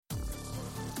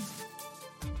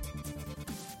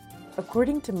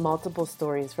According to multiple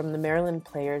stories from the Maryland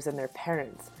players and their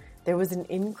parents, there was an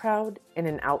in crowd and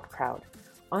an out crowd.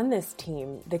 On this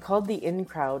team, they called the in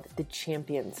crowd the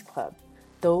Champions Club.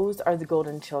 Those are the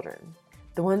golden children.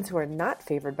 The ones who are not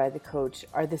favored by the coach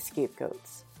are the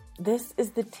scapegoats. This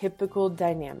is the typical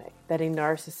dynamic that a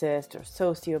narcissist or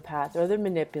sociopath or other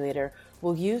manipulator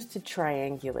will use to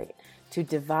triangulate, to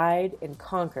divide and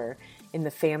conquer in the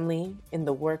family, in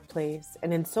the workplace,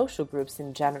 and in social groups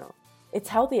in general. It's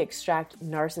how they extract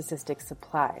narcissistic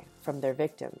supply from their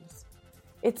victims.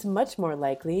 It's much more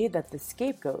likely that the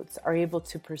scapegoats are able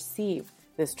to perceive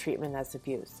this treatment as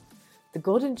abuse. The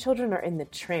golden children are in the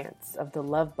trance of the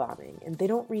love bombing, and they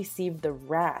don't receive the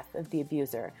wrath of the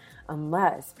abuser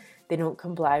unless they don't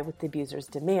comply with the abuser's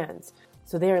demands,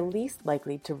 so they are least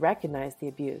likely to recognize the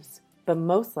abuse, but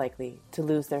most likely to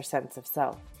lose their sense of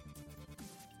self.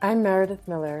 I'm Meredith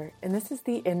Miller, and this is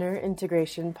the Inner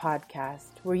Integration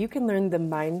Podcast, where you can learn the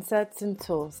mindsets and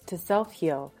tools to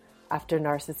self-heal after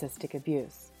narcissistic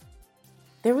abuse.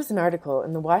 There was an article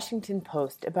in the Washington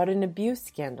Post about an abuse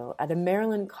scandal at a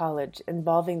Maryland college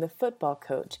involving the football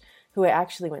coach who I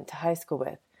actually went to high school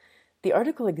with. The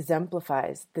article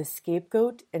exemplifies the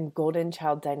scapegoat and golden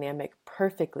child dynamic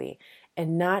perfectly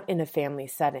and not in a family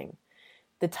setting.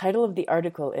 The title of the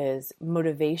article is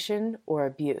Motivation or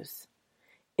Abuse.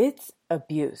 It's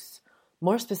abuse.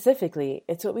 More specifically,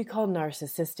 it's what we call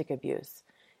narcissistic abuse.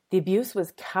 The abuse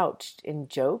was couched in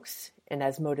jokes and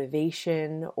as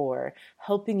motivation or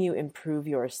helping you improve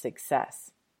your success.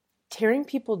 Tearing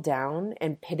people down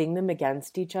and pitting them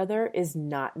against each other is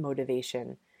not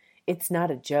motivation. It's not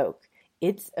a joke.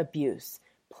 It's abuse,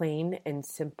 plain and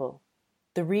simple.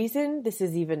 The reason this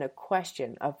is even a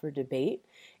question up for debate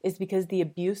is because the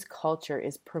abuse culture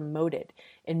is promoted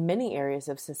in many areas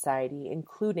of society,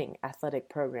 including athletic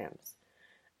programs.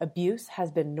 Abuse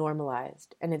has been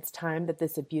normalized, and it's time that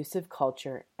this abusive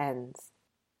culture ends.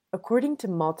 According to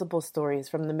multiple stories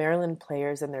from the Maryland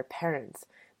players and their parents,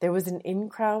 there was an in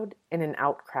crowd and an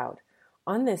out crowd.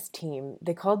 On this team,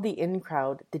 they called the in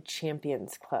crowd the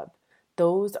Champions Club.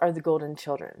 Those are the golden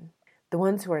children. The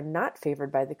ones who are not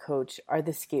favored by the coach are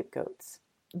the scapegoats.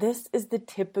 This is the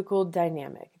typical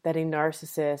dynamic that a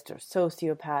narcissist or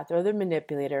sociopath or other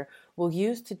manipulator will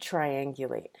use to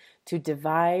triangulate, to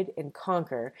divide and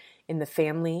conquer in the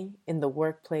family, in the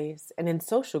workplace, and in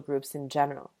social groups in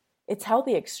general. It's how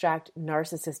they extract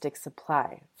narcissistic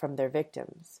supply from their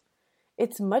victims.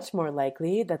 It's much more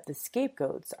likely that the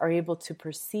scapegoats are able to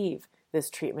perceive this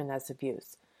treatment as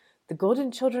abuse. The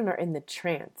golden children are in the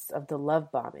trance of the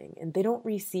love bombing, and they don't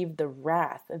receive the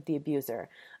wrath of the abuser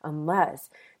unless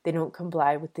they don't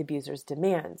comply with the abuser's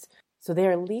demands, so they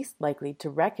are least likely to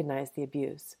recognize the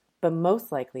abuse, but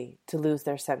most likely to lose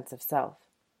their sense of self.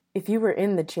 If you were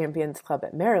in the Champions Club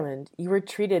at Maryland, you were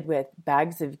treated with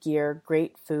bags of gear,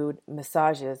 great food,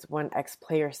 massages, one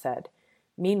ex-player said.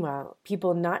 Meanwhile,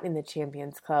 people not in the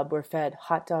Champions Club were fed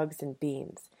hot dogs and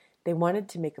beans. They wanted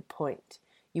to make a point.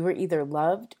 You were either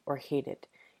loved or hated.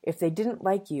 If they didn't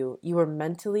like you, you were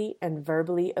mentally and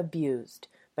verbally abused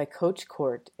by Coach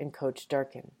Court and Coach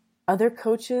Durkin. Other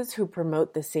coaches who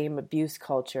promote the same abuse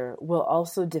culture will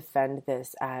also defend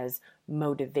this as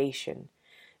motivation.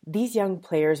 These young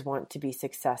players want to be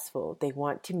successful. They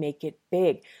want to make it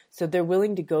big. So they're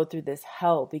willing to go through this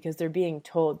hell because they're being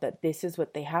told that this is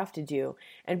what they have to do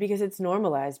and because it's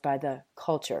normalized by the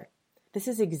culture. This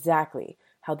is exactly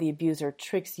how the abuser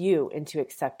tricks you into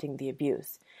accepting the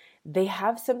abuse. They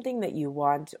have something that you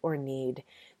want or need.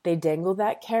 They dangle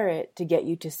that carrot to get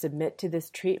you to submit to this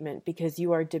treatment because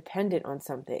you are dependent on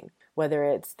something, whether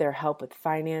it's their help with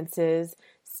finances,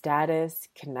 status,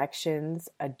 connections,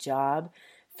 a job,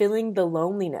 filling the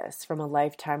loneliness from a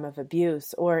lifetime of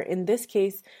abuse, or in this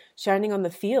case, shining on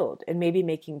the field and maybe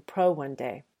making pro one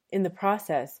day. In the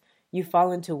process, you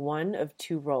fall into one of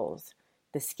two roles,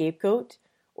 the scapegoat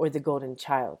or the golden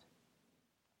child.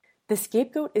 The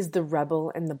scapegoat is the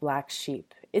rebel and the black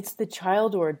sheep. It's the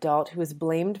child or adult who is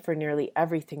blamed for nearly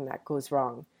everything that goes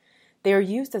wrong. They are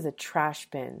used as a trash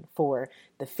bin for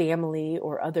the family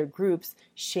or other groups'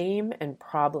 shame and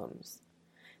problems.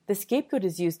 The scapegoat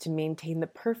is used to maintain the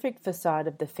perfect facade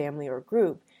of the family or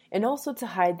group and also to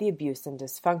hide the abuse and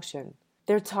dysfunction.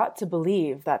 They're taught to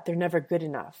believe that they're never good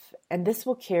enough, and this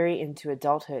will carry into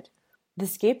adulthood. The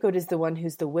scapegoat is the one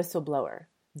who's the whistleblower,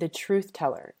 the truth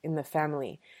teller in the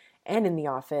family and in the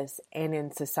office and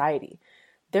in society.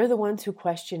 They're the ones who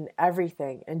question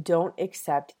everything and don't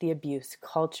accept the abuse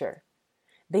culture.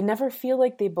 They never feel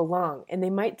like they belong, and they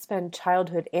might spend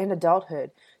childhood and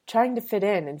adulthood trying to fit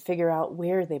in and figure out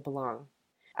where they belong.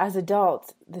 As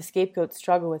adults, the scapegoats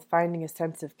struggle with finding a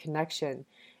sense of connection,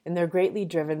 and they're greatly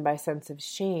driven by a sense of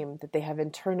shame that they have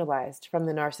internalized from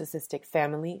the narcissistic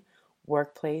family,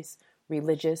 workplace,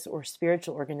 religious or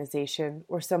spiritual organization,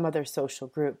 or some other social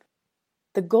group.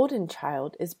 The golden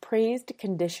child is praised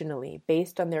conditionally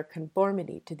based on their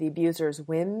conformity to the abuser's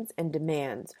whims and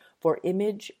demands for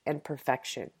image and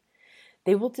perfection.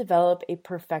 They will develop a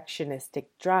perfectionistic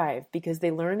drive because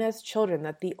they learn as children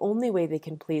that the only way they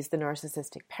can please the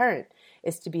narcissistic parent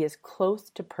is to be as close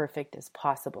to perfect as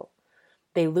possible.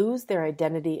 They lose their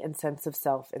identity and sense of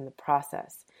self in the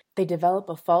process. They develop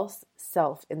a false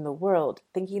self in the world,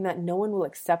 thinking that no one will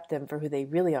accept them for who they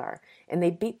really are, and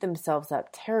they beat themselves up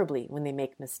terribly when they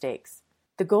make mistakes.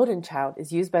 The golden child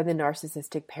is used by the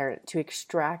narcissistic parent to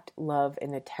extract love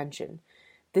and attention.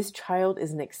 This child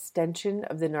is an extension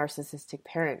of the narcissistic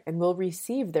parent and will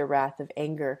receive their wrath of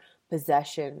anger,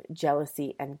 possession,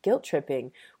 jealousy, and guilt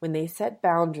tripping when they set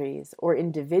boundaries or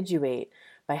individuate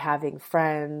by having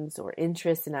friends or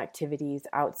interests in activities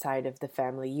outside of the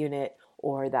family unit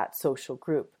or that social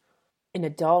group. In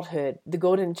adulthood, the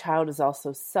golden child is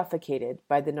also suffocated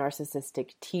by the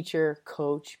narcissistic teacher,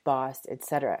 coach, boss,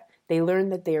 etc. They learn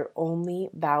that they are only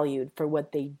valued for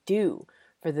what they do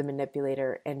for the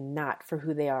manipulator and not for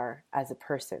who they are as a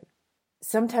person.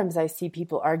 Sometimes I see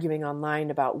people arguing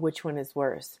online about which one is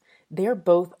worse. They're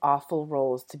both awful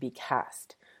roles to be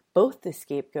cast. Both the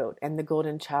scapegoat and the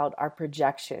golden child are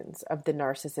projections of the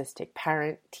narcissistic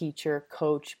parent, teacher,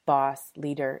 coach, boss,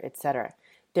 leader, etc.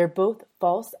 They're both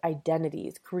false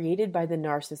identities created by the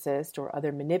narcissist or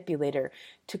other manipulator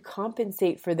to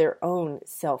compensate for their own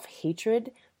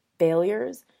self-hatred,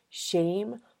 failures,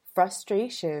 shame,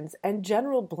 frustrations, and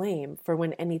general blame for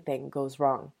when anything goes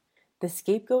wrong. The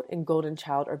scapegoat and golden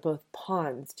child are both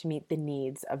pawns to meet the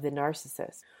needs of the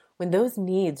narcissist. When those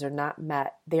needs are not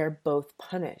met, they are both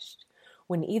punished.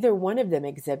 When either one of them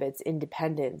exhibits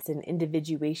independence and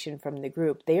individuation from the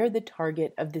group, they are the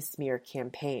target of the smear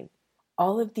campaign.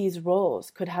 All of these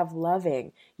roles could have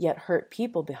loving yet hurt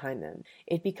people behind them.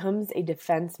 It becomes a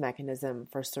defense mechanism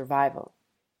for survival.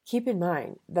 Keep in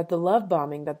mind that the love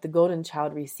bombing that the golden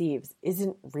child receives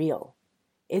isn't real.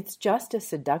 It's just a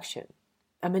seduction,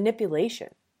 a manipulation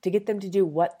to get them to do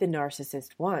what the narcissist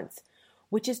wants,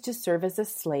 which is to serve as a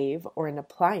slave or an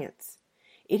appliance.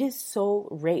 It is soul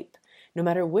rape, no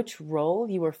matter which role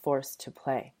you are forced to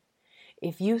play.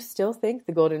 If you still think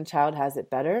the golden child has it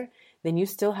better, then you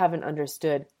still haven't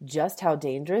understood just how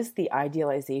dangerous the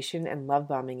idealization and love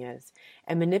bombing is,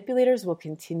 and manipulators will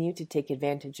continue to take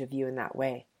advantage of you in that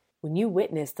way. When you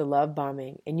witness the love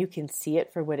bombing and you can see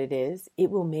it for what it is,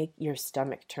 it will make your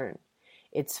stomach turn.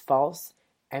 It's false,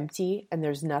 empty, and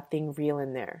there's nothing real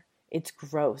in there. It's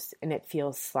gross and it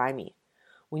feels slimy.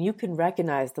 When you can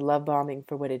recognize the love bombing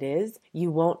for what it is, you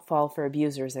won't fall for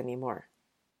abusers anymore.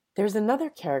 There's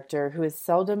another character who is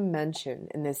seldom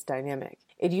mentioned in this dynamic.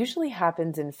 It usually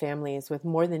happens in families with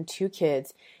more than 2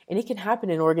 kids, and it can happen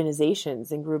in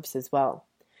organizations and groups as well.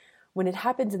 When it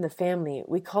happens in the family,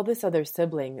 we call this other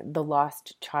sibling the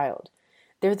lost child.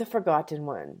 They're the forgotten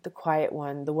one, the quiet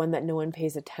one, the one that no one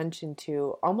pays attention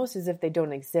to, almost as if they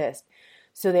don't exist,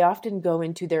 so they often go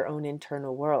into their own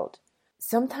internal world.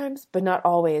 Sometimes, but not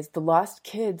always, the lost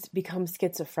kids become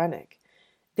schizophrenic.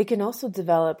 They can also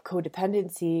develop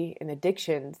codependency and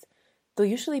addictions. They'll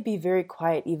usually be very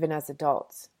quiet even as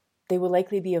adults. They will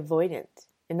likely be avoidant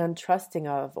and untrusting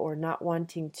of or not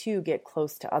wanting to get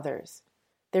close to others.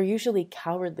 They're usually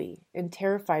cowardly and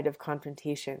terrified of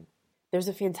confrontation. There's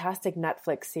a fantastic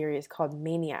Netflix series called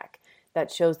Maniac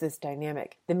that shows this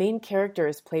dynamic. The main character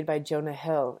is played by Jonah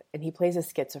Hill, and he plays a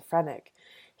schizophrenic.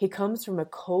 He comes from a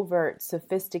covert,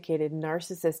 sophisticated,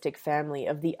 narcissistic family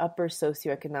of the upper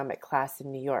socioeconomic class in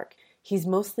New York. He's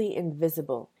mostly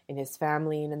invisible in his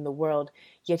family and in the world,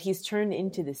 yet he's turned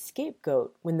into the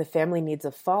scapegoat when the family needs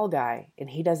a fall guy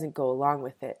and he doesn't go along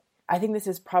with it. I think this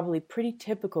is probably pretty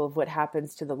typical of what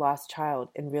happens to the lost child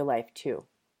in real life too.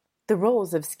 The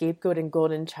roles of scapegoat and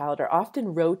golden child are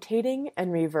often rotating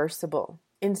and reversible.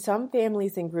 In some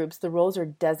families and groups, the roles are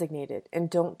designated and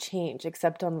don't change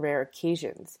except on rare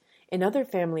occasions. In other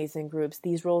families and groups,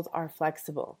 these roles are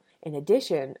flexible. In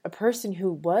addition, a person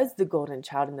who was the golden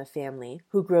child in the family,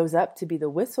 who grows up to be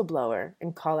the whistleblower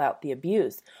and call out the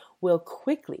abuse, will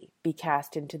quickly be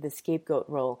cast into the scapegoat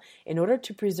role in order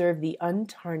to preserve the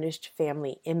untarnished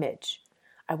family image.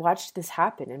 I watched this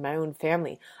happen in my own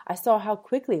family. I saw how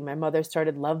quickly my mother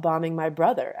started love bombing my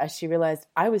brother as she realized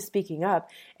I was speaking up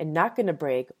and not going to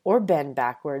break or bend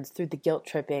backwards through the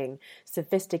guilt-tripping,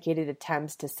 sophisticated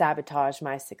attempts to sabotage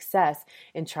my success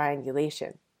in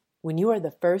triangulation. When you are the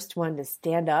first one to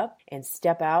stand up and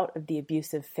step out of the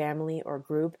abusive family or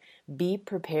group, be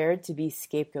prepared to be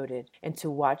scapegoated and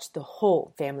to watch the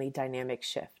whole family dynamic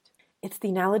shift. It's the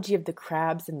analogy of the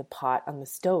crabs in the pot on the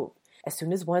stove. As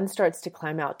soon as one starts to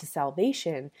climb out to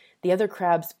salvation, the other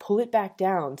crabs pull it back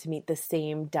down to meet the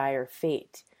same dire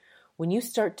fate. When you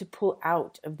start to pull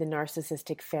out of the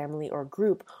narcissistic family or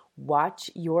group, watch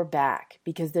your back,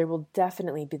 because there will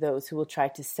definitely be those who will try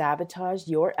to sabotage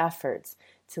your efforts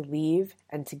to leave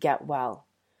and to get well.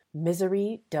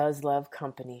 Misery does love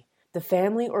company. The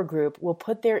family or group will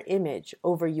put their image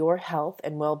over your health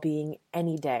and well-being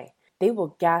any day. They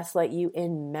will gaslight you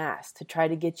en masse to try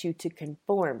to get you to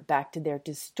conform back to their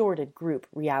distorted group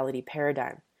reality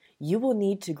paradigm. You will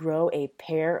need to grow a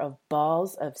pair of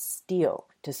balls of steel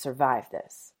to survive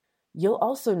this. You'll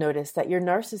also notice that your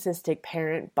narcissistic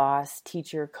parent, boss,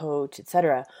 teacher, coach,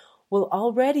 etc. will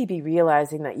already be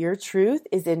realizing that your truth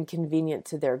is inconvenient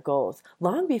to their goals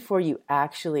long before you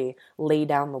actually lay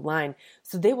down the line,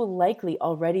 so they will likely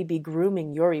already be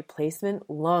grooming your replacement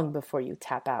long before you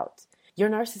tap out. Your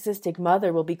narcissistic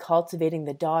mother will be cultivating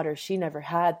the daughter she never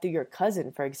had through your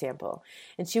cousin, for example,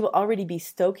 and she will already be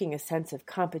stoking a sense of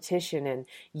competition and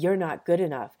 "you're not good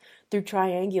enough" through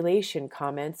triangulation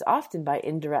comments, often by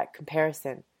indirect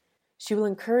comparison. She will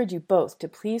encourage you both to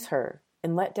please her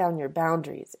and let down your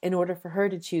boundaries in order for her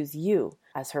to choose you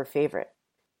as her favorite.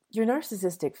 Your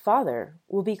narcissistic father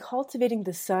will be cultivating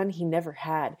the son he never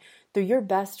had through your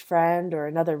best friend or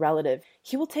another relative.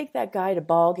 He will take that guy to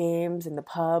ball games and the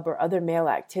pub or other male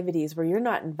activities where you're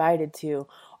not invited to,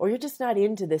 or you're just not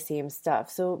into the same stuff,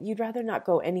 so you'd rather not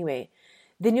go anyway.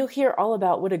 Then you'll hear all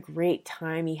about what a great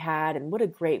time he had and what a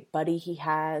great buddy he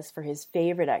has for his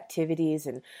favorite activities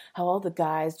and how all the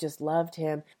guys just loved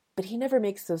him, but he never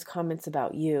makes those comments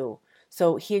about you.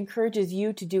 So he encourages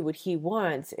you to do what he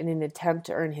wants in an attempt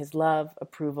to earn his love,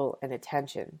 approval, and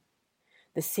attention.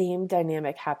 The same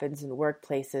dynamic happens in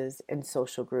workplaces and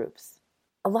social groups.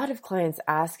 A lot of clients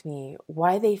ask me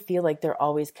why they feel like they're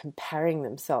always comparing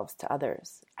themselves to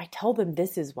others. I tell them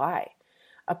this is why.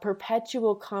 A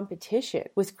perpetual competition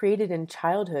was created in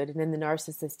childhood and in the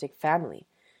narcissistic family.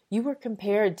 You were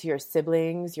compared to your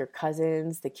siblings, your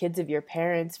cousins, the kids of your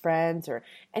parents, friends, or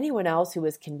anyone else who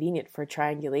was convenient for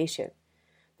triangulation.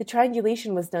 The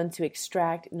triangulation was done to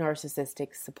extract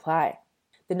narcissistic supply.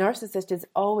 The narcissist is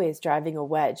always driving a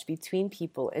wedge between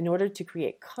people in order to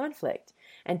create conflict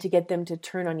and to get them to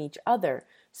turn on each other,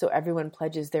 so everyone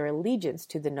pledges their allegiance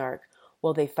to the narc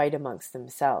while they fight amongst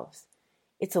themselves.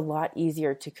 It's a lot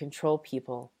easier to control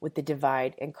people with the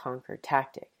divide and conquer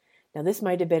tactic. Now, this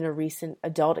might have been a recent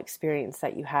adult experience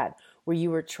that you had where you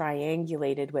were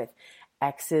triangulated with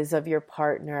exes of your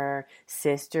partner,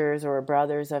 sisters or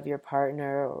brothers of your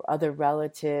partner, or other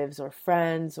relatives or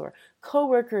friends or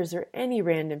coworkers or any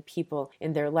random people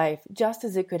in their life, just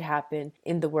as it could happen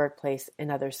in the workplace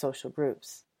and other social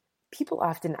groups. People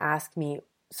often ask me,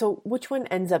 so which one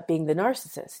ends up being the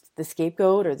narcissist, the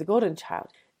scapegoat or the golden child?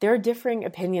 There are differing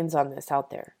opinions on this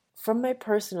out there. From my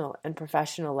personal and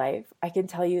professional life, I can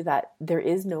tell you that there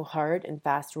is no hard and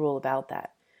fast rule about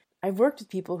that. I've worked with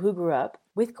people who grew up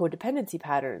with codependency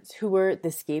patterns, who were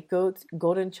the scapegoats,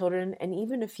 golden children, and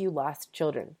even a few lost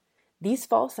children. These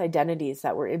false identities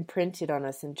that were imprinted on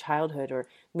us in childhood, or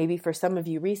maybe for some of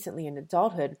you recently in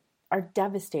adulthood, are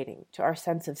devastating to our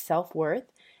sense of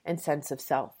self-worth and sense of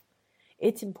self.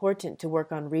 It's important to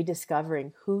work on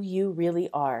rediscovering who you really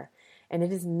are, and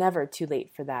it is never too late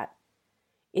for that.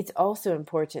 It's also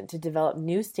important to develop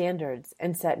new standards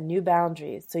and set new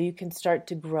boundaries so you can start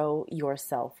to grow your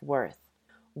self-worth.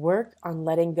 Work on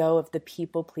letting go of the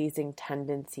people-pleasing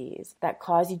tendencies that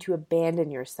cause you to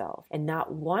abandon yourself and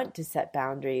not want to set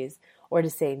boundaries or to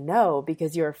say no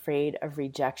because you're afraid of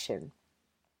rejection.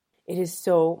 It is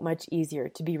so much easier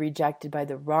to be rejected by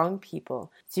the wrong people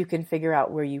so you can figure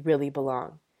out where you really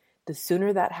belong. The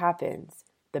sooner that happens,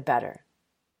 the better.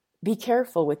 Be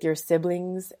careful with your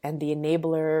siblings and the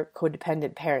enabler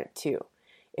codependent parent too.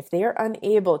 If they are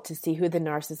unable to see who the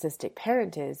narcissistic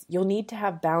parent is, you'll need to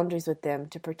have boundaries with them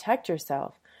to protect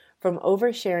yourself from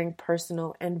oversharing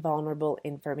personal and vulnerable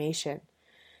information.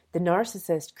 The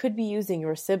narcissist could be using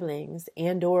your siblings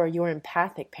and or your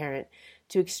empathic parent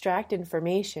to extract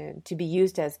information to be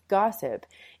used as gossip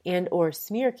and or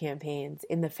smear campaigns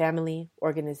in the family,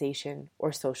 organization,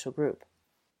 or social group.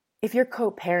 If you're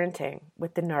co-parenting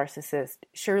with the narcissist,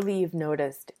 surely you've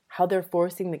noticed how they're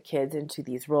forcing the kids into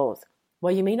these roles.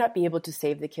 While you may not be able to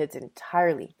save the kids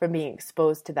entirely from being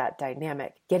exposed to that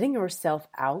dynamic, getting yourself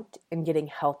out and getting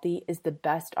healthy is the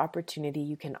best opportunity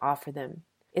you can offer them.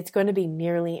 It's going to be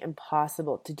nearly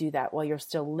impossible to do that while you're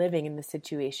still living in the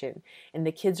situation and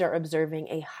the kids are observing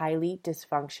a highly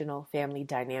dysfunctional family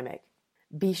dynamic.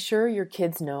 Be sure your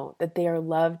kids know that they are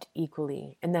loved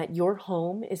equally and that your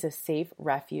home is a safe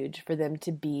refuge for them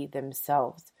to be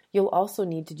themselves. You'll also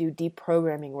need to do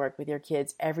deprogramming work with your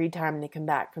kids every time they come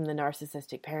back from the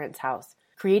narcissistic parent's house.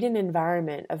 Create an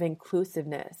environment of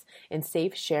inclusiveness and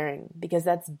safe sharing, because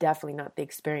that's definitely not the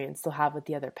experience they'll have with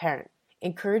the other parent.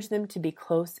 Encourage them to be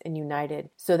close and united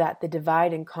so that the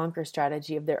divide and conquer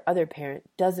strategy of their other parent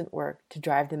doesn't work to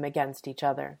drive them against each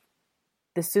other.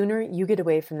 The sooner you get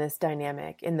away from this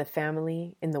dynamic in the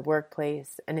family, in the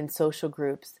workplace, and in social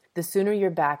groups, the sooner you're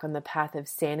back on the path of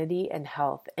sanity and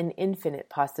health and infinite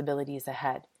possibilities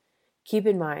ahead. Keep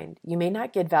in mind, you may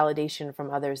not get validation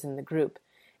from others in the group.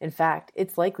 In fact,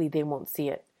 it's likely they won't see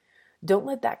it. Don't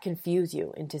let that confuse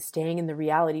you into staying in the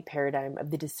reality paradigm of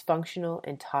the dysfunctional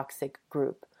and toxic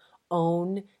group.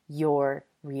 Own your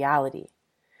reality.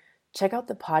 Check out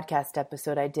the podcast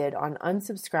episode I did on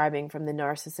unsubscribing from the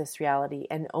narcissist reality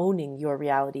and owning your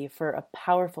reality for a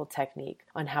powerful technique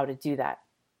on how to do that.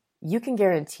 You can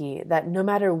guarantee that no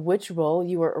matter which role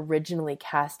you were originally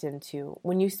cast into,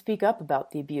 when you speak up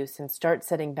about the abuse and start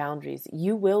setting boundaries,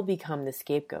 you will become the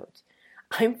scapegoat.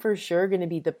 I'm for sure going to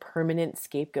be the permanent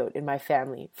scapegoat in my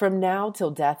family. From now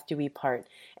till death do we part,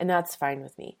 and that's fine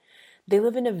with me. They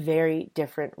live in a very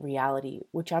different reality,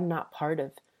 which I'm not part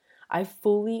of. I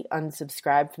fully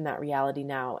unsubscribed from that reality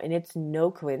now, and it's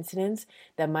no coincidence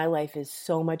that my life is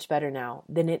so much better now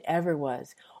than it ever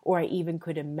was, or I even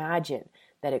could imagine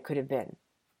that it could have been.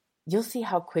 You'll see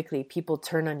how quickly people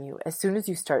turn on you as soon as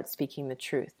you start speaking the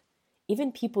truth,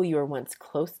 even people you were once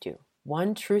close to.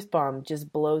 One truth bomb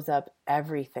just blows up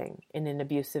everything in an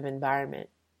abusive environment.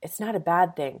 It's not a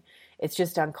bad thing. It's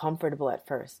just uncomfortable at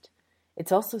first.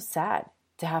 It's also sad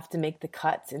to have to make the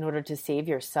cuts in order to save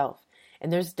yourself,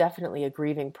 and there's definitely a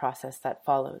grieving process that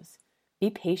follows. Be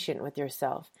patient with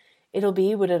yourself. It'll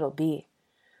be what it'll be.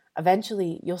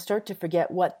 Eventually, you'll start to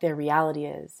forget what their reality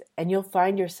is, and you'll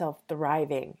find yourself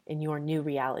thriving in your new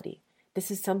reality. This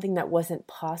is something that wasn't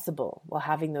possible while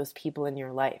having those people in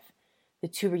your life. The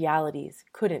two realities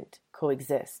couldn't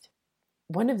coexist.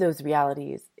 One of those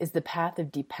realities is the path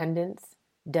of dependence,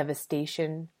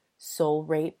 devastation, soul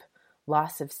rape,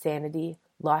 loss of sanity,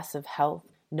 loss of health,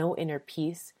 no inner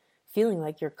peace, feeling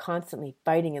like you're constantly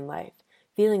fighting in life,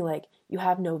 feeling like you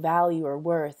have no value or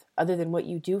worth other than what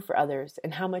you do for others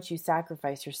and how much you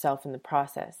sacrifice yourself in the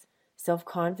process.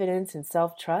 Self-confidence and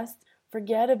self-trust,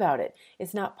 forget about it.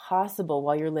 It's not possible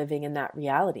while you're living in that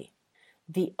reality.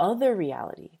 The other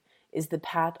reality is the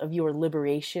path of your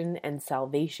liberation and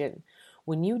salvation.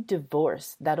 When you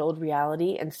divorce that old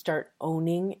reality and start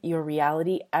owning your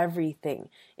reality, everything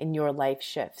in your life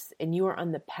shifts, and you are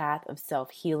on the path of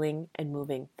self-healing and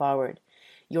moving forward.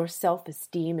 Your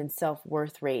self-esteem and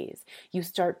self-worth raise. You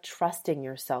start trusting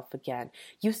yourself again.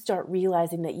 You start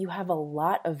realizing that you have a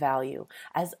lot of value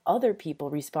as other people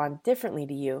respond differently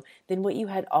to you than what you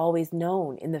had always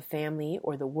known in the family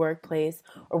or the workplace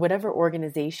or whatever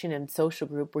organization and social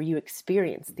group where you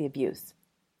experienced the abuse.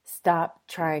 Stop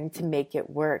trying to make it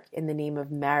work in the name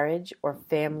of marriage or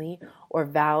family or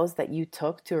vows that you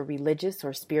took to a religious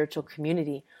or spiritual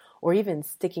community, or even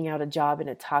sticking out a job in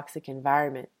a toxic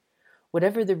environment.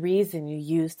 Whatever the reason you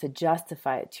use to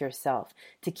justify it to yourself,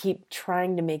 to keep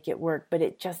trying to make it work, but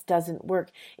it just doesn't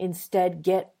work. Instead,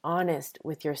 get honest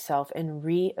with yourself and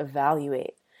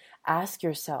reevaluate. Ask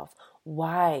yourself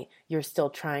why you're still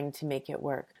trying to make it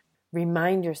work.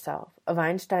 Remind yourself of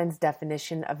Einstein's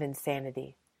definition of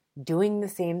insanity: doing the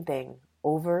same thing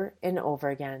over and over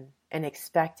again and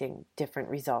expecting different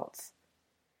results.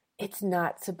 It's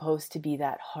not supposed to be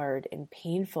that hard and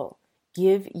painful.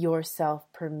 Give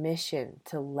yourself permission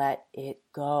to let it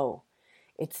go.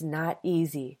 It's not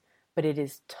easy, but it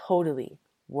is totally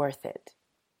worth it.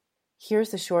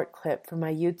 Here's a short clip from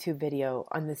my YouTube video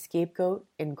on the scapegoat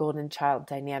and golden child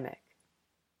dynamic.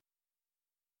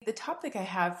 The topic I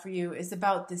have for you is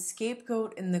about the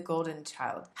scapegoat and the golden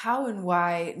child. How and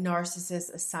why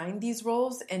narcissists assign these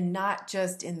roles, and not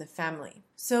just in the family.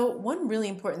 So one really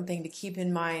important thing to keep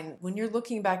in mind when you're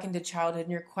looking back into childhood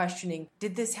and you're questioning,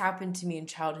 did this happen to me in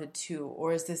childhood too?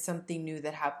 Or is this something new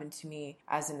that happened to me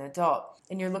as an adult?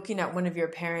 And you're looking at one of your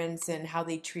parents and how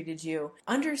they treated you.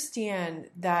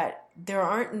 Understand that there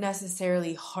aren't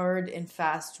necessarily hard and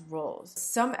fast roles.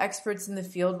 Some experts in the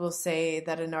field will say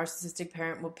that a narcissistic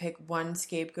parent will pick one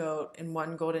scapegoat and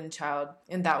one golden child,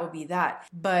 and that will be that.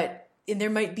 But And there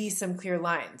might be some clear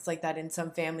lines like that in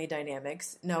some family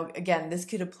dynamics. Now, again, this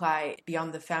could apply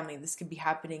beyond the family. This could be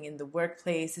happening in the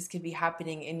workplace. This could be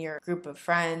happening in your group of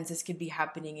friends. This could be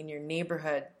happening in your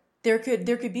neighborhood. There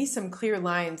could be some clear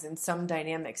lines in some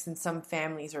dynamics in some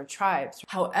families or tribes.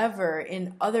 However,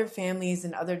 in other families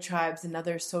and other tribes and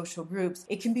other social groups,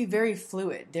 it can be very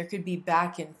fluid. There could be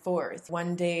back and forth.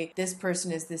 One day, this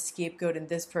person is the scapegoat and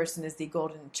this person is the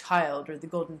golden child or the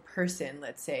golden person,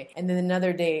 let's say. And then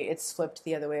another day, it's flipped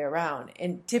the other way around.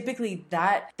 And typically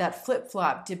that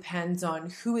flip-flop depends on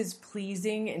who is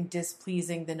pleasing and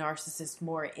displeasing the narcissist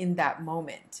more in that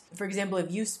moment. For example,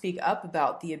 if you speak up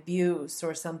about the abuse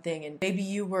or something, and maybe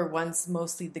you were once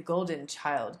mostly the golden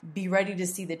child, be ready to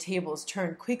see the tables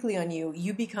turn quickly on you.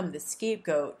 You become the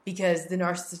scapegoat because the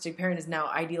narcissistic parent is now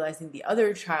idealizing the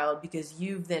other child because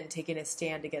you've then taken a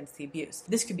stand against the abuse.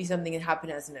 This could be something that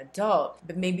happened as an adult,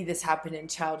 but maybe this happened in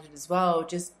childhood as well.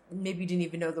 Just maybe you didn't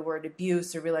even know the word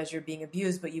abuse or realize you're being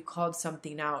abused, but you called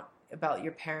something out about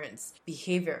your parents'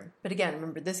 behavior. But again,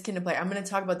 remember, this can apply. I'm going to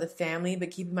talk about the family,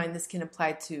 but keep in mind this can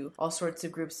apply to all sorts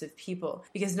of groups of people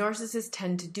because narcissists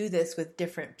tend to do this with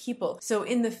different people. So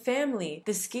in the family,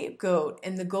 the scapegoat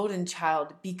and the golden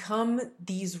child become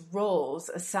these roles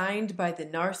assigned by the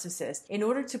narcissist in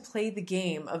order to play the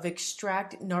game of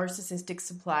extract narcissistic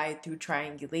supply through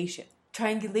triangulation.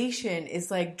 Triangulation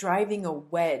is like driving a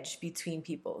wedge between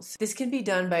people. So this can be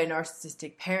done by a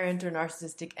narcissistic parent or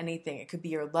narcissistic anything. It could be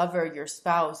your lover, your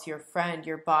spouse, your friend,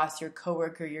 your boss, your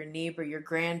coworker, your neighbor, your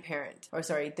grandparent,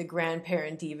 the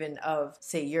grandparent even of,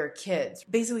 say, your kids.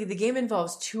 Basically, the game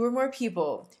involves two or more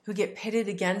people who get pitted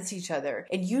against each other,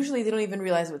 and usually they don't even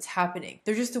realize what's happening.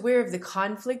 They're just aware of the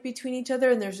conflict between each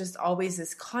other, and there's just always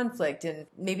this conflict, and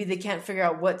maybe they can't figure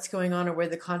out what's going on or where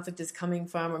the conflict is coming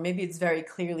from, or maybe it's very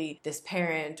clearly this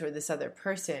parent or this other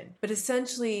person. But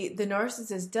essentially, the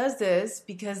narcissist does this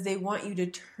because they want you to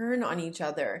turn on each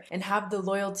other and have the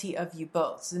loyalty of you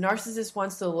both. So the narcissist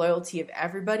wants the loyalty of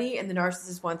everybody, and the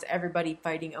narcissist wants everybody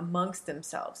fighting amongst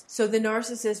themselves. So the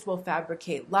narcissist will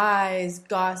fabricate lies,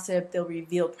 gossip, they'll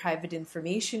reveal private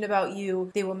information about you,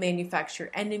 they will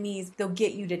manufacture enemies, they'll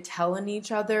get you to tell on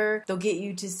each other, they'll get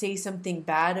you to say something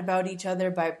bad about each other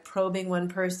by probing one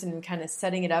person and kind of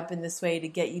setting it up in this way to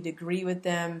get you to agree with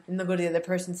them, and they'll go to the other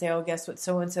person and say, oh, guess what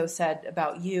so-and-so said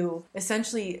about you.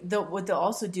 Essentially, what they'll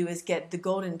also do is get the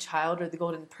golden child or the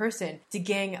golden person to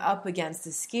gang up against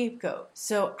the scapegoat.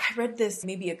 So I read this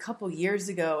maybe a couple years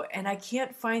ago, and I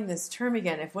can't find this term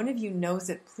again. If one of you knows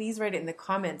it, please write it in the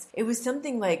comments. It was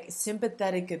something like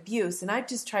sympathetic abuse, and I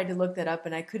just tried to look that up,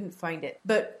 and I couldn't find it.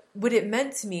 But what it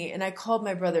meant to me, and I called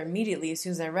my brother immediately as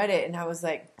soon as I read it, and I was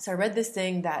like, so I read this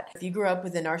thing that if you grew up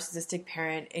with a narcissistic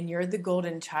parent and you're the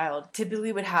golden child,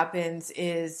 typically what happens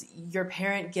is your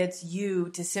parent gets you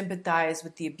to sympathize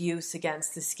with the abuse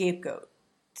against the scapegoat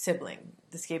sibling,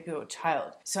 the scapegoat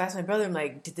child. So I asked my brother, I'm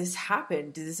like, did this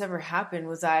happen? Did this ever happen?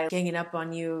 Was I ganging up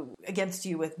on you, against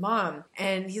you with mom?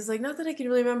 And he's like, not that I can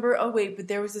really remember. Oh wait, but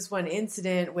there was this one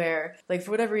incident where, like,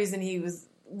 for whatever reason, he was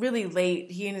really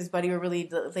late. He and his buddy were really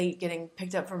late getting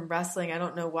picked up from wrestling. I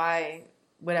don't know why.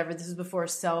 Whatever, this was before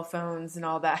cell phones and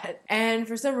all that. And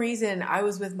for some reason, I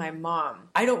was with my mom.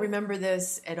 I don't remember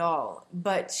this at all,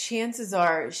 but chances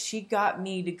are she got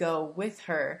me to go with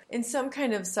her in some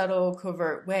kind of subtle,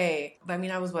 covert way. I mean,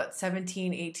 I was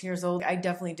 17, 18 years old. I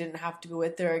definitely didn't have to go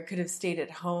with her. I could have stayed at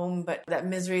home, but that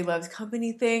misery loves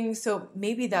company thing. So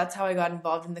maybe that's how I got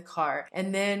involved in the car.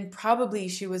 And then probably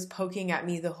she was poking at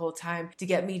me the whole time to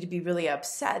get me to be really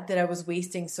upset that I was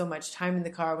wasting so much time in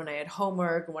the car when I had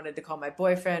homework and wanted to call my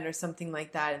boyfriend or something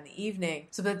like that in the evening.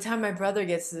 So by the time my brother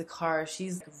gets to the car,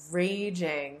 she's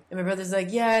raging. And my brother's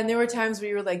like, yeah. And there were times where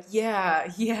you were like,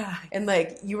 yeah. And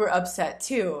like, you were upset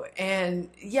too. And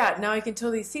yeah, now I can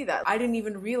totally see that. I didn't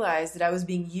even realize that I was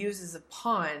being used as a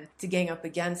pawn to gang up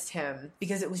against him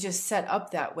because it was just set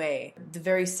up that way. The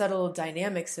very subtle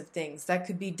dynamics of things that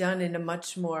could be done in a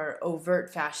much more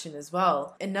overt fashion as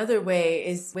well. Another way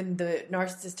is when the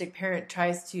narcissistic parent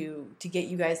tries to get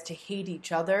you guys to hate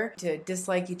each other, to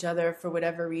dislike each other for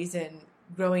whatever reason.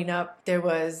 Growing up, there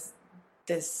was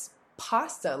this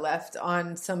pasta left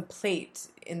on some plate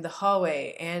in the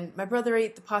hallway, and my brother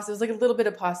ate the pasta. It was like a little bit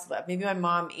of pasta left. Maybe my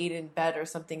mom ate in bed or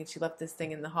something, and she left this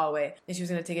thing in the hallway, and she was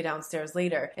going to take it downstairs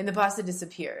later, and the pasta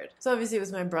disappeared. So obviously it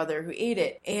was my brother who ate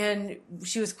it, and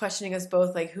she was questioning us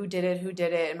both, like, who did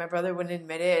it, and my brother wouldn't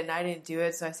admit it, and I didn't do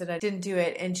it, so I said I didn't do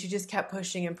it, and she just kept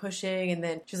pushing, and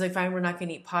then she was like, fine, we're not going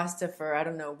to eat pasta for, I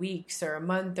don't know, weeks or a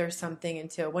month or something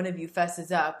until one of you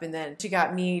fesses up, and then she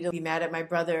got me to be mad at my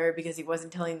brother because he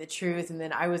wasn't telling the truth, truth, and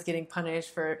then I was getting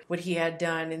punished for what he had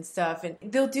done and stuff. And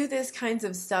they'll do this kinds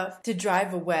of stuff to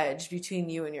drive a wedge between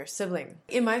you and your sibling.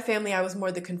 In my family, I was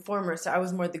more the conformer, so I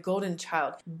was more the golden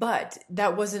child. But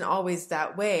that wasn't always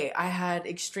that way. I had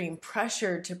extreme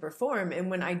pressure to perform, and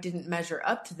when I didn't measure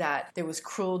up to that, there was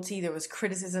cruelty, there was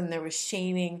criticism, there was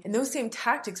shaming, and those same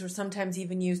tactics were sometimes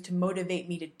even used to motivate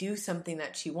me to do something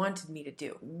that she wanted me to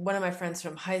do. One of my friends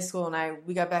from high school and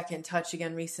we got back in touch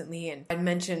again recently, and I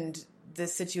mentioned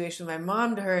this situation with my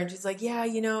mom to her, and she's like, yeah,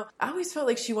 I always felt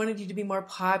like she wanted you to be more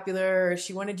popular, or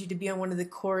she wanted you to be on one of the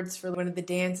courts for one of the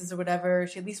dances or whatever.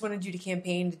 She at least wanted you to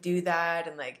campaign to do that,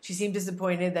 and like she seemed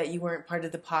disappointed that you weren't part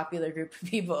of the popular group of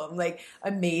people. I'm like,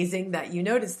 amazing that you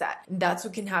noticed that. And that's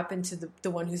what can happen to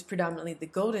the one who's predominantly the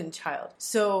golden child.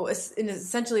 So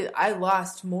essentially, I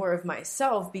lost more of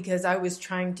myself because I was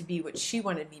trying to be what she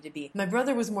wanted me to be. My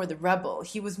brother was more the rebel.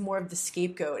 He was more of the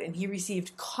scapegoat, and he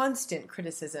received constant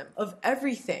criticism of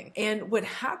everything. And what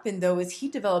happened though is he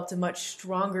developed a much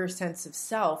stronger sense of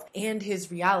self and his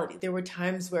reality. There were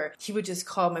times where he would just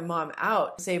call my mom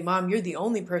out, say, Mom, you're the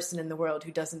only person in the world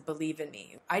who doesn't believe in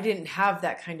me. I didn't have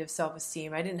that kind of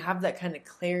self-esteem. I didn't have that kind of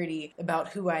clarity about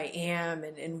who I am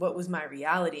and what was my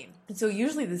reality. And so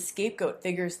usually the scapegoat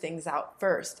figures things out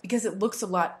first because it looks a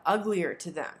lot uglier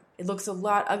to them. It looks a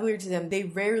lot uglier to them. They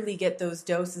rarely get those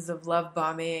doses of love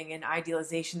bombing and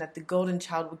idealization that the golden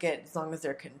child will get as long as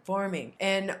they're conforming.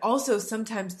 And also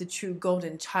sometimes the true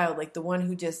golden child, like the one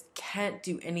who just can't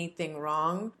do anything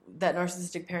wrong, that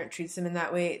narcissistic parent treats them in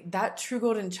that way, that true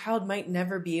golden child might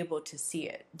never be able to see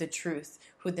it, the truth,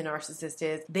 who the narcissist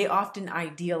is. They often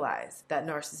idealize that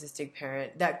narcissistic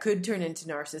parent. That could turn into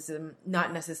narcissism,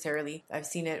 not necessarily. I've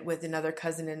seen it with another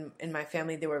cousin in my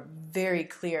family. There were very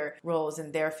clear roles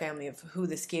in their family of who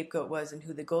the scapegoat was and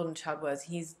who the golden child was.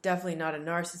 He's definitely not a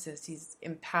narcissist. He's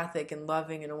empathic and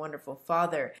loving and a wonderful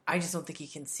father. I just don't think he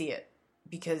can see it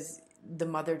because the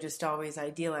mother just always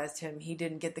idealized him. He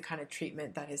didn't get the kind of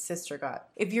treatment that his sister got.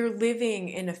 If you're living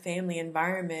in a family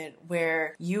environment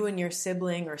where you and your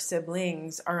sibling or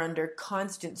siblings are under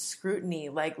constant scrutiny,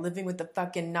 like living with the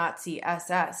fucking Nazi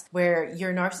SS, where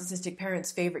your narcissistic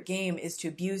parent's favorite game is to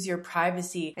abuse your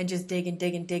privacy and just dig and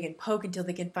dig and dig and poke until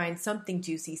they can find something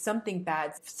juicy, something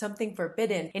bad, something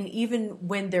forbidden. And even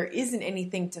when there isn't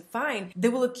anything to find, they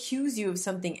will accuse you of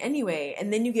something anyway.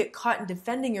 And then you get caught in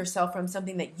defending yourself from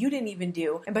something that you didn't even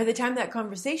do. And by the time that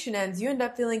conversation ends, you end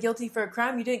up feeling guilty for a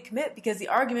crime you didn't commit because the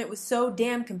argument was so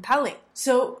damn compelling.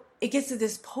 So it gets to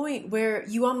this point where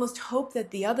you almost hope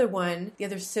that the other one, the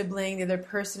other sibling, the other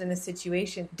person in the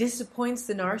situation disappoints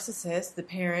the narcissist, the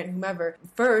parent, whomever,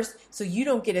 first, so you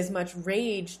don't get as much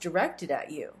rage directed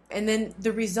at you. And then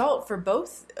the result for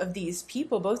both of these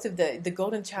people, both of the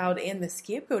golden child and the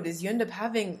scapegoat, is you end up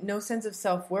having no sense of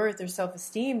self-worth or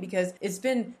self-esteem because it's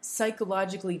been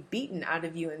psychologically beaten out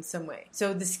of you in some way.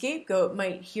 So the scapegoat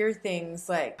might hear things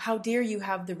like, how dare you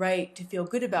have the right to feel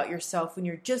good about yourself when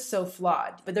you're just so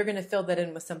flawed? But they're going to fill that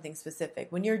in with something specific.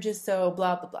 When you're just so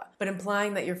blah, blah, blah. But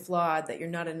implying that you're flawed, that you're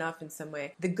not enough in some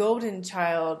way. The golden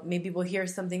child maybe will hear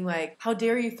something like, how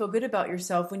dare you feel good about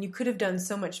yourself when you could have done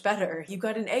so much better? You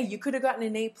got an A, you could have gotten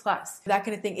an A+. That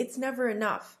kind of thing. It's never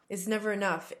enough. It's never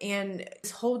enough. And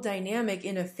this whole dynamic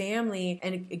in a family,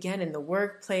 and again, in the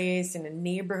workplace, in a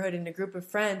neighborhood, in a group of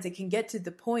friends, it can get to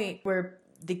the point where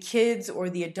the kids or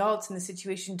the adults in the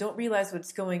situation don't realize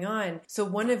what's going on. So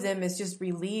one of them is just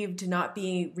relieved to not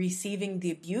be receiving the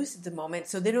abuse at the moment,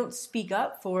 so they don't speak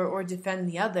up for or defend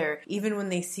the other, even when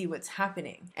they see what's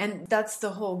happening. And that's the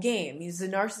whole game. The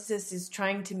narcissist is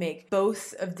trying to make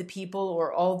both of the people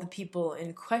or all the people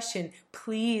in question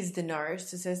please the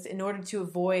narcissist in order to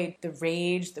avoid the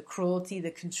rage, the cruelty, the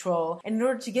control, and in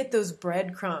order to get those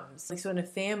breadcrumbs. Like, so in a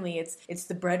family, it's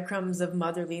the breadcrumbs of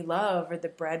motherly love or the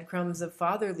breadcrumbs of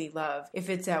fatherly love. If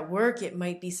it's at work, it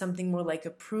might be something more like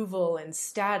approval and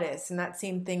status, and that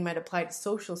same thing might apply to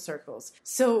social circles.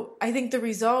 So I think the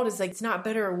result is like, it's not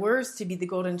better or worse to be the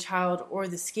golden child or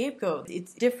the scapegoat.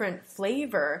 It's different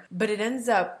flavor, but it ends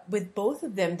up with both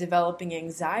of them developing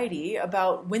anxiety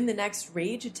about when the next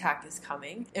rage attack is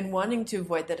coming and wanting to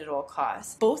avoid that at all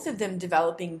costs. Both of them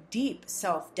developing deep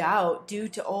self-doubt due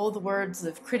to all the words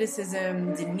of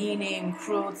criticism, demeaning,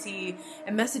 cruelty,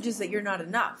 and messages that you're not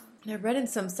enough. And I read in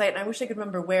some site, and I wish I could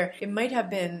remember where, it might have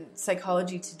been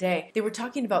Psychology Today, they were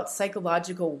talking about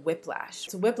psychological whiplash.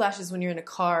 So whiplash is when you're in a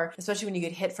car, especially when you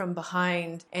get hit from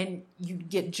behind and you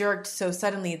get jerked so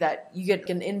suddenly that you get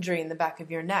an injury in the back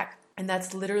of your neck. And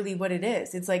that's literally what it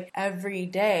is. It's like every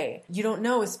day. You don't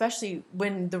know, especially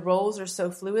when the roles are so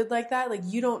fluid like that, like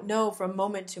you don't know from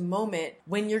moment to moment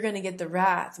when you're going to get the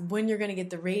wrath, when you're going to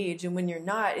get the rage, and when you're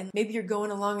not. And maybe you're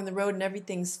going along in the road and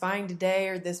everything's fine today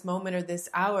or this moment or this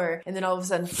hour. And then all of a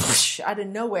sudden, whoosh, out of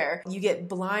nowhere, you get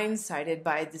blindsided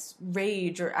by this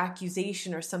rage or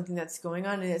accusation or something that's going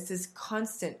on. And it's this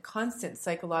constant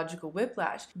psychological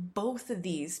whiplash. Both of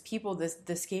these people,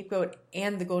 the scapegoat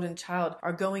and the golden child,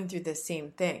 are going through the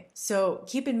same thing. So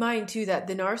keep in mind too that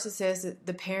the narcissist,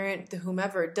 the parent, the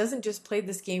whomever, doesn't just play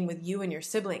this game with you and your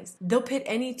siblings. They'll pit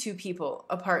any two people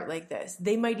apart like this.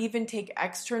 They might even take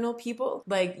external people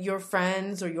like your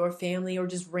friends or your family or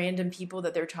just random people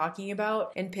that they're talking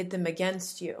about and pit them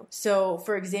against you. So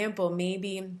for example,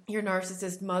 maybe your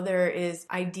narcissist mother is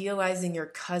idealizing your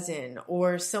cousin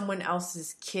or someone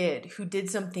else's kid who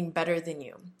did something better than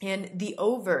you. And the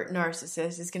overt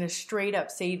narcissist is going to straight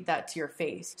up say that to your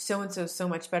face. So-and-so so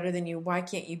much better than you. Why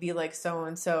can't you be like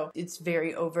so-and-so? It's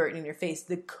very overt in your face.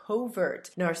 The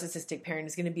covert narcissistic parent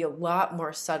is going to be a lot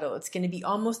more subtle. It's going to be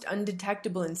almost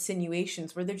undetectable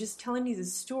insinuations where they're just telling you the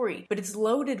story, but it's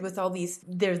loaded with all these,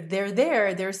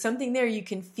 there's something there. You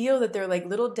can feel that they're like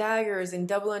little daggers and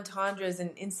double entendres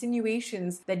and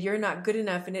insinuations that you're not good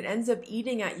enough, and it ends up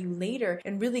eating at you later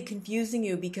and really confusing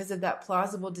you because of that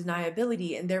plausible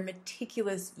deniability and their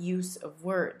meticulous use of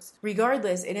words.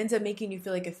 Regardless, it ends up making you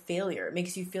feel like a failure. It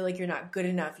makes you feel like you're not good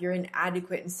enough, you're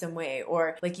inadequate in some way,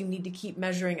 or like you need to keep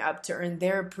measuring up to earn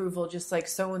their approval just like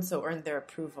so-and-so earned their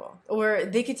approval. Or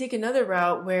they could take another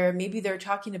route where maybe they're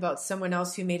talking about someone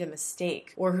else who made a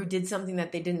mistake or who did something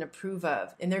that they didn't approve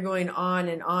of, and they're going on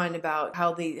and on about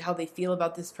how they feel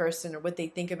about this person or what they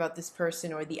think about this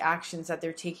person or the actions that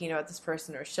they're taking about this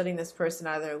person or shutting this person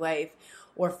out of their life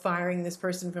or firing this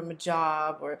person from a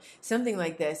job or something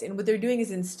like this. And what they're doing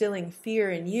is instilling fear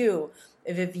in you.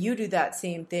 If you do that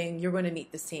same thing, you're going to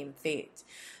meet the same fate.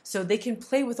 So they can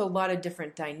play with a lot of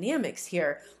different dynamics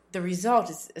here. The result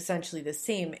is essentially the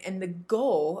same. And the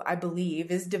goal, I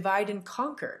believe, is divide and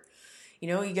conquer. You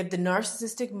know, you get the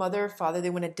narcissistic mother or father, they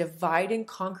want to divide and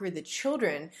conquer the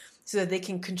children so that they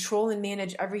can control and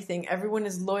manage everything. Everyone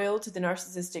is loyal to the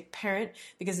narcissistic parent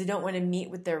because they don't want to meet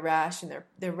with their rash and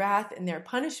their wrath and their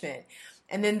punishment.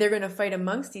 And then they're going to fight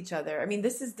amongst each other. I mean,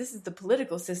 this is the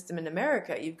political system in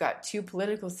America. You've got two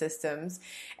political systems.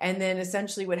 And then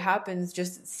essentially what happens,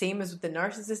 just same as with the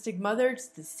narcissistic mother, it's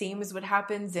the same as what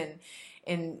happens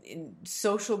in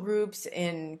social groups,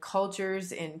 in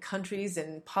cultures, in countries,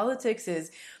 and politics,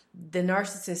 is the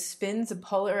narcissist spins a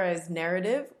polarized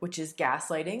narrative, which is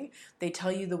gaslighting. They tell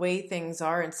you the way things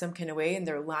are in some kind of way, and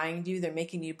they're lying to you. They're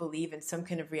making you believe in some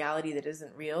kind of reality that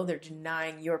isn't real. They're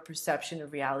denying your perception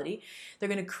of reality. They're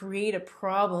going to create a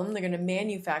problem. They're going to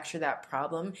manufacture that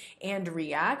problem and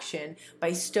reaction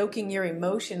by stoking your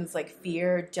emotions like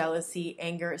fear, jealousy,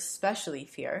 anger, especially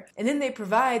fear. And then they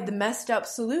provide the messed up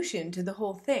solution to the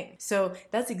whole thing. So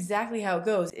that's exactly how it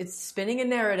goes. It's spinning a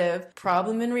narrative,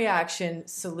 problem and reaction,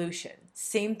 solution.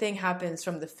 Same thing happens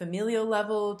from the familial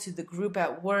level to the group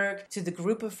at work, to the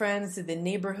group of friends, to the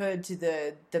neighborhood, to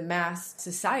the mass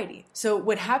society. So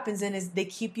what happens then is they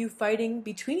keep you fighting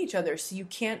between each other. So you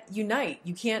can't unite.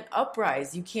 You can't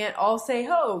uprise. You can't all say,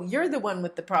 oh, you're the one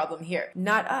with the problem here,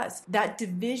 not us. That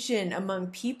division among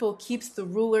people keeps the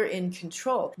ruler in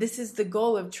control. This is the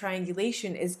goal of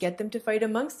triangulation, is get them to fight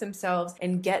amongst themselves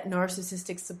and get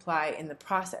narcissistic supply in the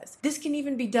process. This can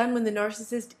even be done when the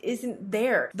narcissist isn't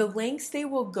there. The lengths they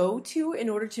will go to in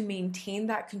order to maintain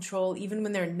that control even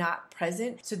when they're not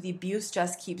present, so the abuse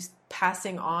just keeps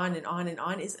passing on and on and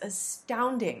on, is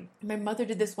astounding. My mother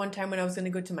did this one time when I was going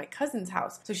to go to my cousin's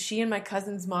house. So she and my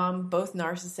cousin's mom, both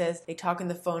narcissists, they talk on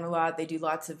the phone a lot, they do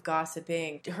lots of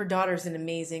gossiping. Her daughter's an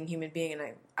amazing human being and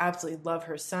I absolutely love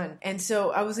her son. And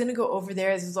so I was going to go over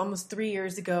there. This was almost 3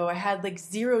 years ago. I had like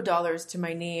 $0 to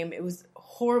my name. It was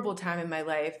horrible time in my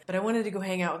life, but I wanted to go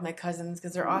hang out with my cousins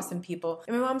because they're awesome people.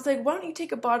 And my mom's like, why don't you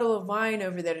take a bottle of wine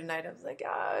over there tonight? I was like,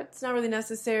 it's not really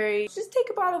necessary. Just take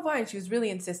a bottle of wine. She was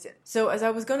really insistent. So as I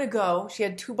was going to go, she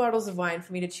had 2 bottles of wine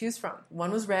for me to choose from.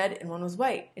 One was red and one was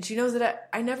white. And she knows that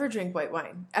I never drink white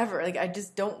wine, ever. Like, I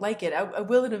just don't like it. I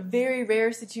will in a very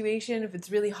rare situation if it's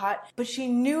really hot. But she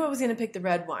knew I was going to pick the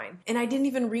red wine. And I didn't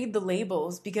even read the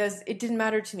labels because it didn't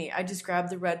matter to me. I just grabbed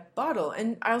the red bottle.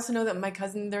 And I also know that my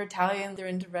cousin, they're Italian,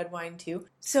 they're into red wine too.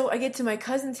 So I get to my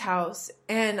cousin's house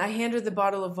and I hand her the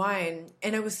bottle of wine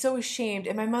and I was so ashamed,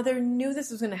 and my mother knew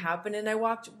this was going to happen, and I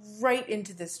walked right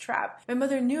into this trap. My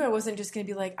mother knew I wasn't just going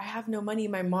to be like, I have no money,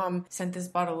 my mom sent this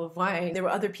bottle of wine. There were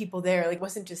other people there, like it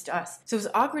wasn't just us. So it was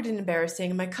awkward and embarrassing,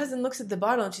 and my cousin looks at the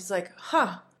bottle and she's like,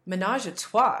 menage a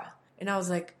trois. And I was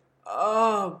like,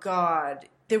 oh God,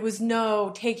 there was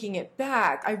no taking it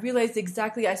back. I realized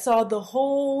exactly, I saw the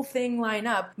whole thing line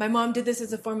up. My mom did this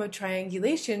as a form of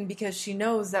triangulation because she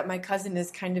knows that my cousin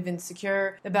is kind of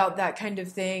insecure about that kind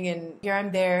of thing. And here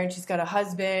I'm there and she's got a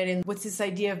husband. And what's this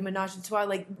idea of menage a trois?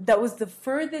 Like, that was the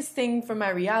furthest thing from my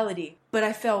reality. But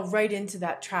I fell right into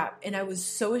that trap. And I was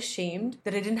so ashamed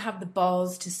that I didn't have the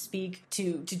balls to speak,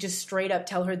 to just straight up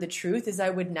tell her the truth as I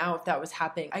would now if that was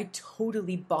happening. I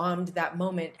totally bombed that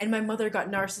moment. And my mother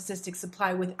got narcissistic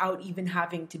supply without even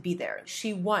having to be there.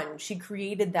 She won. She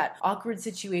created that awkward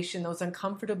situation, those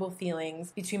uncomfortable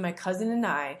feelings between my cousin and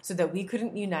I so that we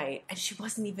couldn't unite. And she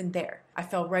wasn't even there. I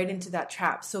fell right into that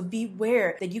trap. So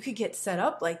beware that you could get set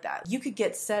up like that. You could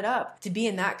get set up to be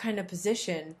in that kind of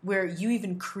position where you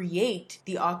even create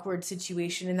the awkward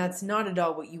situation, and that's not at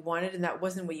all what you wanted and that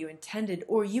wasn't what you intended.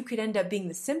 Or you could end up being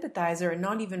the sympathizer and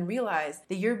not even realize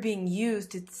that you're being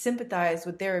used to sympathize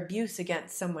with their abuse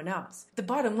against someone else. The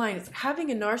bottom line is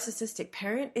having a narcissistic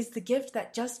parent is the gift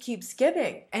that just keeps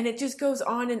giving, and it just goes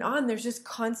on and on. There's just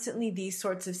constantly these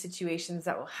sorts of situations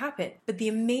that will happen. But the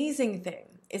amazing thing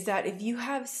is that if you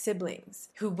have siblings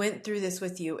who went through this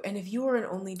with you, and if you are an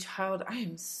only child, I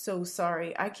am so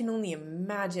sorry. I can only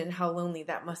imagine how lonely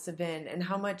that must have been and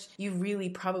how much you really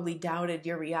probably doubted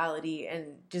your reality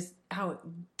and just how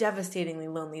devastatingly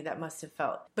lonely that must have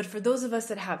felt. But for those of us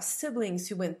that have siblings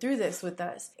who went through this with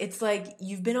us, it's like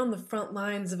you've been on the front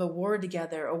lines of a war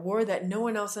together, a war that no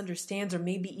one else understands or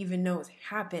maybe even knows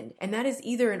happened. And that is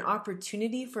either an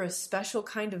opportunity for a special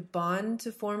kind of bond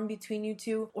to form between you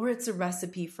two, or it's a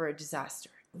recipe for a disaster.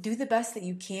 Do the best that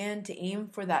you can to aim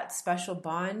for that special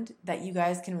bond that you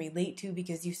guys can relate to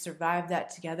because you survived that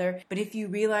together. But if you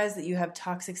realize that you have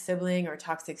toxic sibling or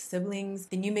toxic siblings,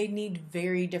 then you may need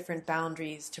very different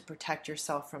boundaries to protect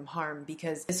yourself from harm,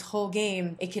 because this whole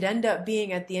game, it could end up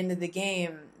being at the end of the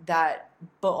game that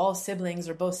all siblings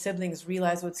or both siblings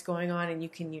realize what's going on and you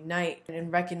can unite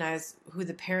and recognize who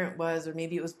the parent was, or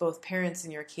maybe it was both parents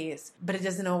in your case. But it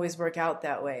doesn't always work out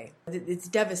that way. It's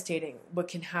devastating what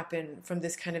can happen from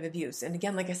this kind of abuse. And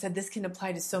again, like I said, this can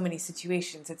apply to so many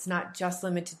situations. It's not just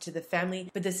limited to the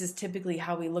family, but this is typically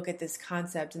how we look at this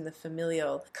concept in the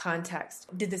familial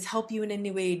context. Did this help you in any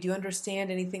way? Do you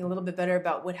understand anything a little bit better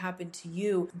about what happened to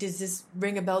you? Does this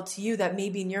ring a bell to you that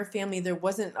maybe in your family there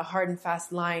wasn't a hard and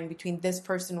fast line between this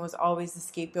person was always the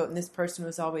scapegoat and this person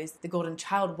was always the golden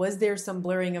child? Was there some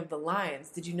blurring of the lines?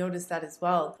 Did you notice that as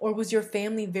well? Or was your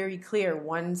family very clear?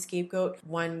 One scapegoat,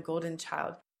 one golden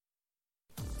child.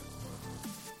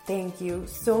 Thank you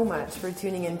so much for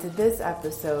tuning into this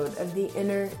episode of the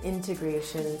Inner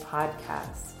Integration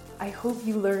Podcast. I hope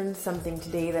you learned something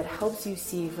today that helps you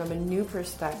see from a new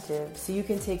perspective so you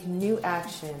can take new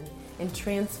action and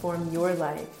transform your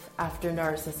life after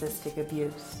narcissistic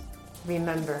abuse.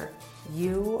 Remember,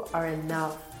 you are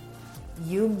enough,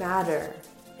 you matter,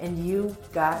 and you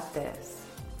got this.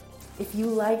 If you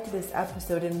liked this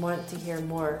episode and want to hear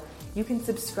more, you can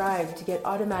subscribe to get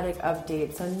automatic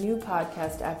updates on new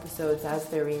podcast episodes as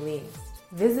they're released.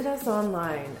 Visit us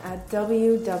online at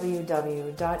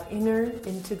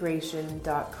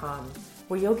www.innerintegration.com,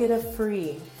 where you'll get a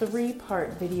free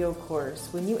 3-part video course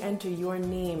when you enter your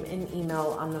name and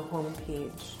email on the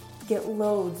homepage. Get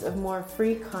loads of more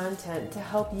free content to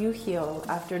help you heal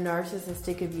after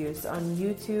narcissistic abuse on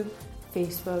YouTube,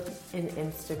 Facebook, and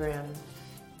Instagram.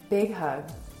 Big hug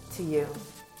to you.